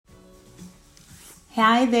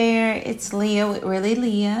Hi there, it's Leah with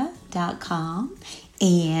reallyleah.com,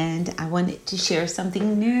 and I wanted to share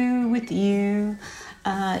something new with you.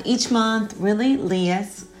 Each month, Really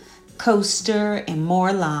Leah's coaster and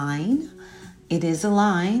more line. It is a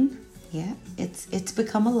line. Yeah, it's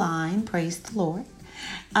become a line, praise the Lord.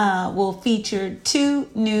 Will feature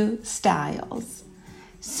 2 new styles.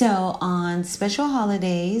 So on special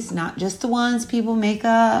holidays, not just the ones people make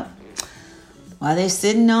up while they're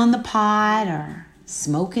sitting on the pot or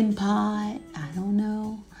smoking pot, I don't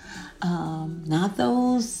know. Not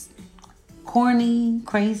those corny,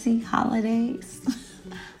 crazy holidays,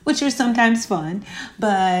 which are sometimes fun,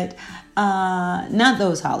 but not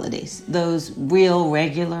those holidays, those real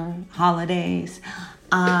regular holidays.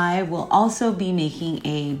 I will also be making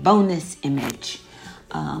a bonus image.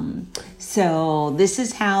 So this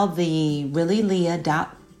is how the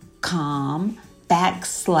reallyleah.com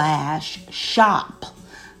 /shop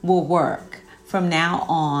will work from now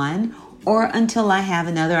on, or until I have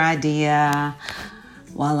another idea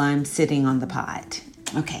while I'm sitting on the pot.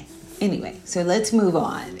 Okay, anyway, so let's move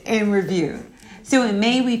on and review. So in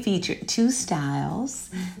May, we featured 2 styles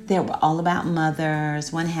that were all about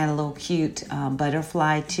mothers. One had a little cute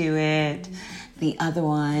butterfly to it. The other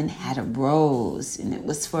one had a rose, and it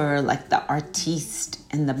was for like the artiste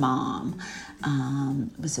and the mom.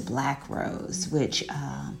 It was a black rose, which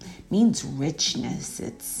means richness.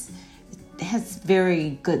 It has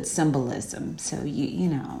very good symbolism, so you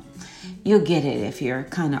know you'll get it if you're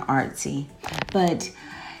kind of artsy. But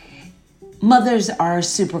mothers are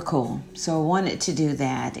super cool, so I wanted to do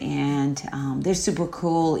that, and they're super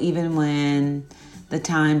cool even when the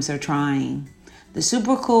times are trying. The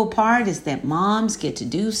super cool part is that moms get to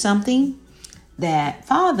do something that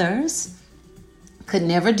fathers could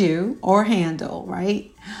never do or handle,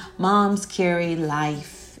 right? Moms carry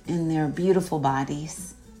life in their beautiful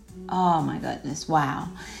bodies. Oh my goodness, wow.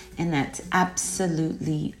 And that's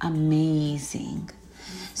absolutely amazing.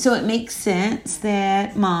 So it makes sense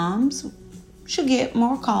that moms should get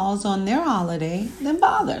more calls on their holiday than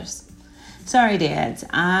fathers. Sorry, dads,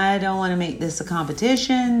 I don't want to make this a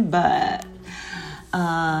competition, but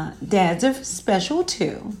dads are special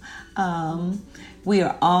too. We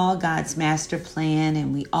are all God's master plan,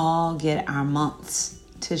 and we all get our months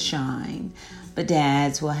to shine. But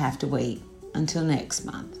dads will have to wait until next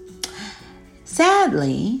month.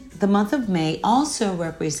 Sadly, the month of May also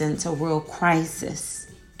represents a real crisis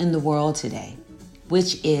in the world today,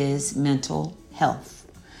 which is mental health.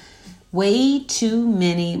 Way too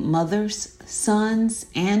many mothers, sons,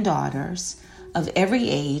 and daughters of every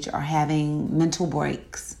age are having mental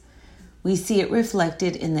breaks. We see it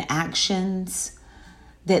reflected in the actions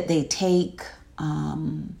that they take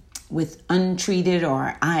with untreated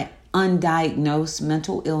or undiagnosed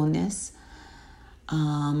mental illness.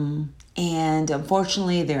 And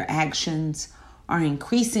unfortunately, their actions are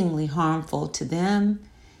increasingly harmful to them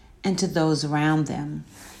and to those around them.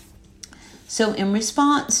 So in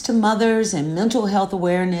response to mothers and mental health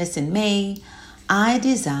awareness in May, I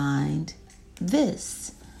designed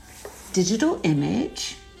this digital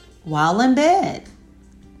image while in bed,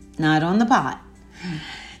 not on the pot.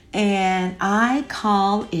 And I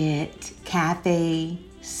call it Cafe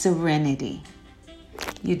Serenity.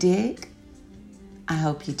 You dig? I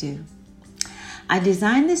hope you do. I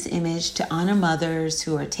designed this image to honor mothers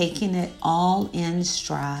who are taking it all in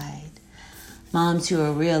stride. Moms who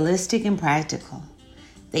are realistic and practical.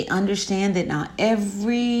 They understand that not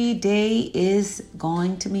every day is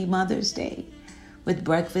going to be Mother's Day, with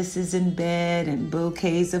breakfasts in bed and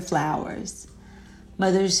bouquets of flowers.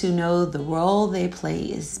 Mothers who know the role they play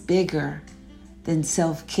is bigger than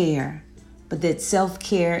self-care, but that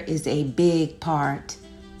self-care is a big part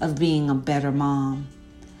of being a better mom.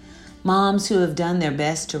 Moms who have done their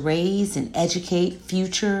best to raise and educate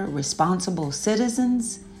future responsible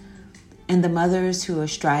citizens, and the mothers who are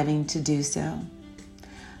striving to do so.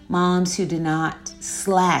 Moms who do not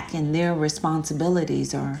slack in their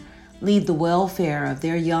responsibilities or leave the welfare of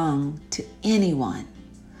their young to anyone.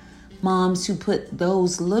 Moms who put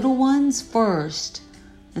those little ones first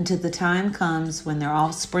until the time comes when their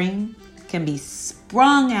offspring can be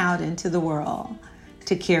sprung out into the world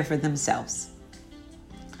to care for themselves.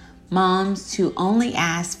 Moms who only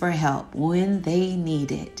ask for help when they need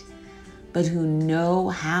it, but who know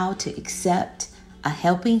how to accept a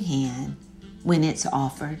helping hand when it's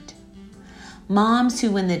offered. Moms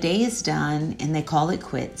who, when the day is done and they call it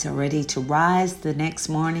quits, are ready to rise the next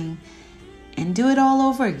morning and do it all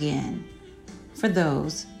over again for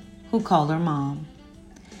those who call her mom.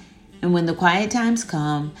 And when the quiet times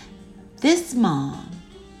come, this mom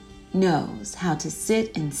knows how to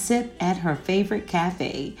sit and sip at her favorite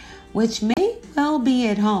cafe, which may well still be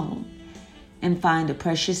at home and find a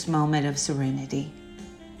precious moment of serenity.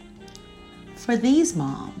 For these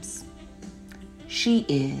moms, she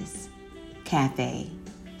is Cafe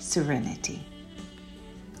Serenity.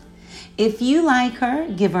 If you like her,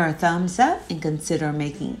 give her a thumbs up and consider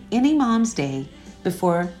making any mom's day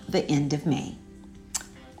before the end of May.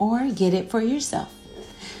 Or get it for yourself.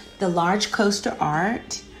 The large coaster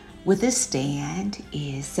art with a stand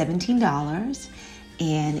is $17,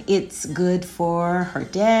 and it's good for her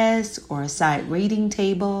desk or a side reading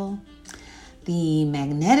table. The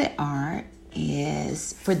magnetic art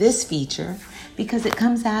is for this feature because it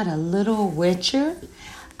comes out a little richer.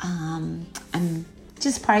 I'm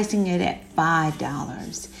just pricing it at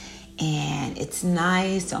 $5, and it's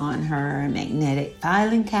nice on her magnetic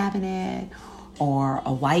filing cabinet or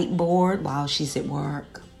a whiteboard while she's at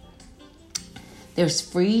work. There's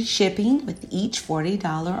free shipping with each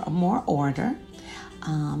 $40 or more order,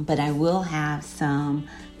 but I will have some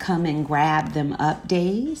come and grab them up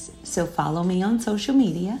days, so follow me on social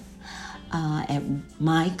media at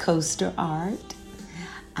My Coaster Art.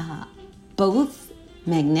 Both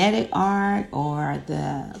magnetic art or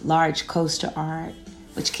the large coaster art,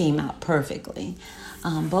 which came out perfectly,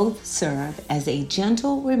 both serve as a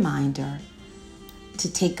gentle reminder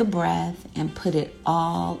to take a breath and put it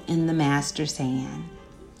all in the Master's hand,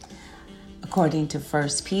 according to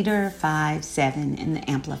 1 Peter 5:7 in the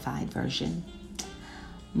Amplified Version.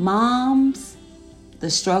 Moms, the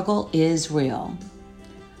struggle is real,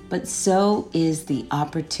 but so is the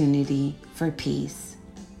opportunity for peace.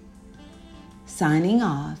 Signing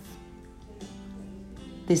off,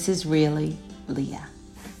 this is really Leah.